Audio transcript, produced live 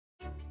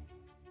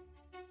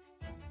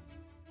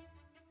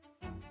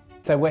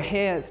So we're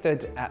here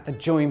stood at the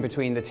join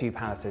between the two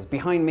palaces.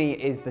 Behind me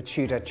is the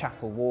Tudor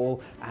chapel wall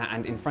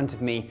and in front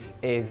of me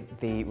is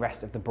the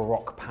rest of the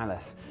Baroque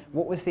palace.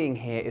 What we're seeing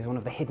here is one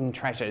of the hidden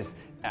treasures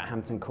at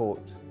Hampton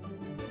Court.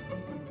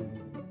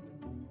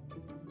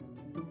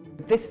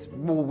 This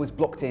wall was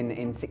blocked in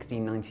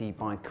 1690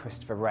 by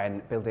Christopher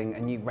Wren, building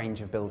a new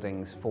range of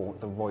buildings for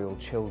the royal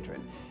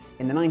children.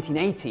 In the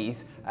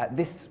 1980s,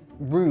 this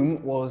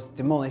room was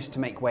demolished to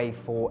make way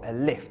for a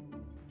lift.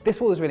 This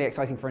wall is really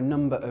exciting for a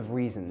number of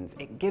reasons.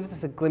 It gives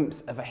us a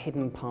glimpse of a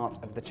hidden part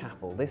of the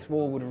chapel. This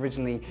wall would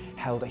originally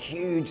held a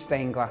huge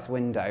stained glass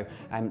window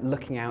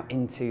looking out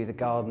into the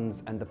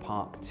gardens and the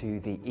park to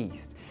the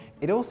east.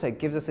 It also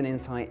gives us an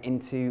insight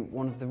into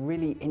one of the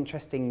really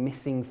interesting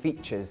missing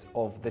features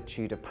of the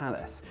Tudor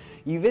palace.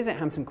 You visit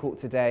Hampton Court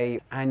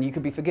today and you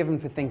could be forgiven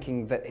for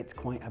thinking that it's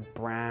quite a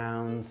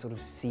brown, sort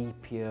of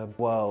sepia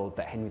world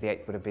that Henry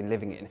VIII would have been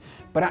living in.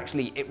 But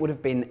actually it would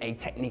have been a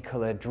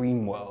Technicolor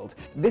dream world.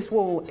 This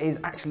wall is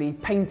actually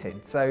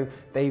painted, so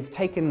they've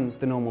taken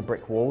the normal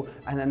brick wall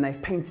and then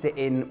they've painted it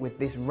in with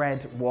this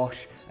red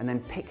wash and then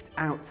picked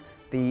out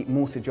the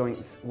mortar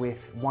joints with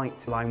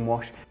white lime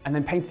wash and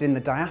then painted in the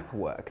diaper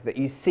work that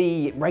you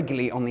see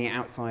regularly on the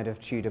outside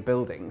of Tudor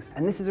buildings.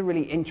 And this is a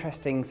really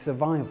interesting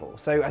survival.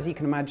 So as you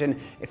can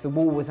imagine, if the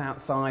wall was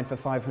outside for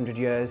 500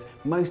 years,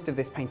 most of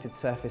this painted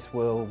surface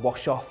will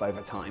wash off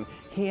over time.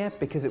 Here,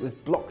 because it was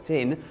blocked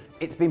in,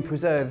 it's been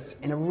preserved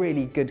in a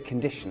really good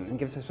condition and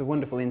gives us a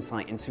wonderful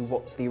insight into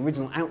what the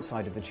original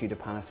outside of the Tudor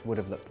palace would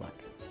have looked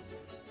like.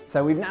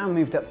 So we've now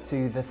moved up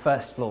to the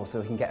first floor so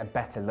we can get a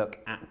better look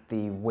at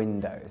the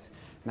windows.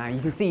 Now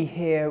you can see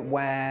here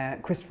where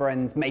Christopher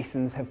Wren's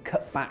masons have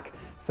cut back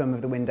some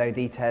of the window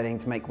detailing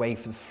to make way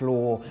for the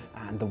floor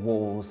and the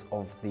walls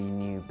of the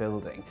new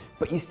building.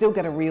 But you still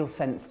get a real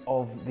sense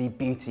of the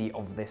beauty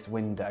of this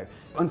window.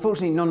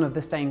 Unfortunately, none of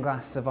the stained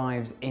glass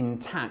survives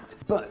intact,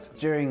 but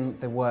during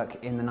the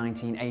work in the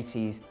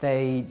 1980s,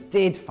 they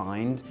did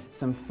find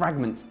some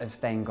fragments of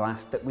stained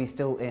glass that we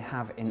still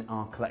have in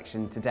our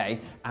collection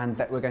today and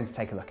that we're going to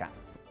take a look at.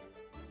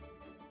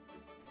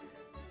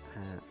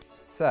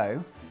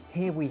 So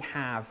here we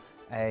have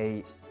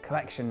a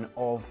collection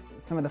of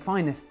some of the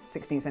finest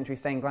 16th century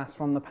stained glass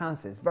from the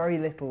palaces. Very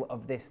little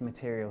of this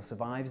material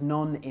survives,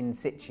 none in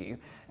situ,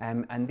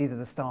 and these are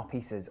the star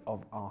pieces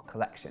of our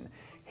collection.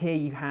 Here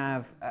you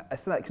have a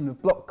selection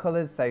of block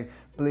colours, so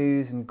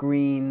blues and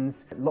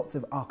greens, lots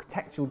of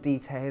architectural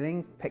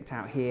detailing picked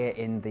out here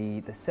in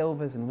the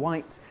silvers and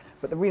whites.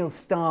 But the real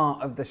star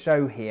of the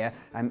show here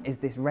is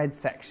this red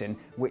section,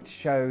 which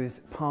shows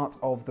part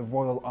of the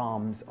royal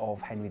arms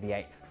of Henry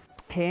VIII.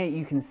 Here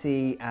you can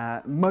see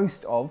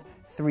most of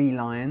 3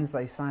 lions,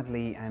 though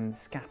sadly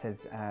scattered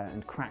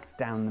and cracked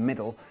down the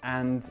middle,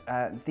 and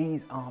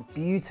these are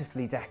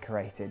beautifully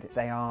decorated.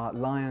 They are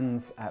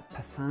lions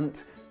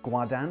passant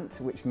guardant,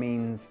 which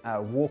means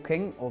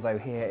walking, although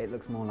here it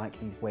looks more like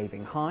he's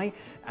waving high,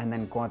 and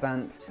then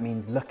guardant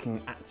means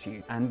looking at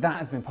you. And that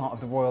has been part of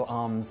the royal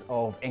arms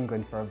of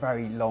England for a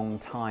very long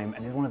time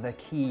and is one of the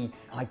key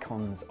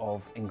icons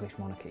of English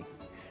monarchy.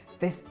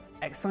 This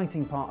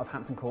exciting part of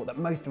Hampton Court that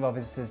most of our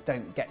visitors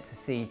don't get to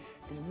see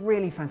is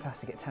really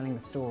fantastic at telling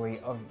the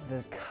story of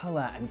the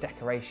colour and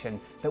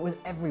decoration that was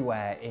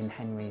everywhere in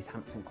Henry's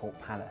Hampton Court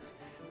Palace.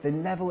 The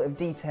level of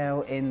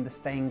detail in the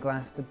stained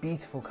glass, the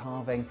beautiful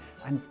carving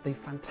and the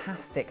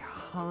fantastic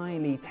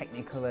highly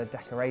Technicolor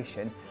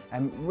decoration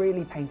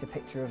really paint a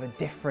picture of a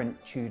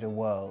different Tudor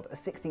world, a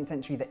 16th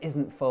century that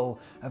isn't full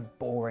of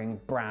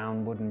boring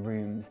brown wooden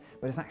rooms,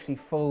 but is actually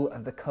full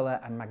of the colour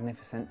and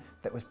magnificence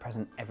that was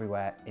present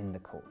everywhere in the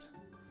court.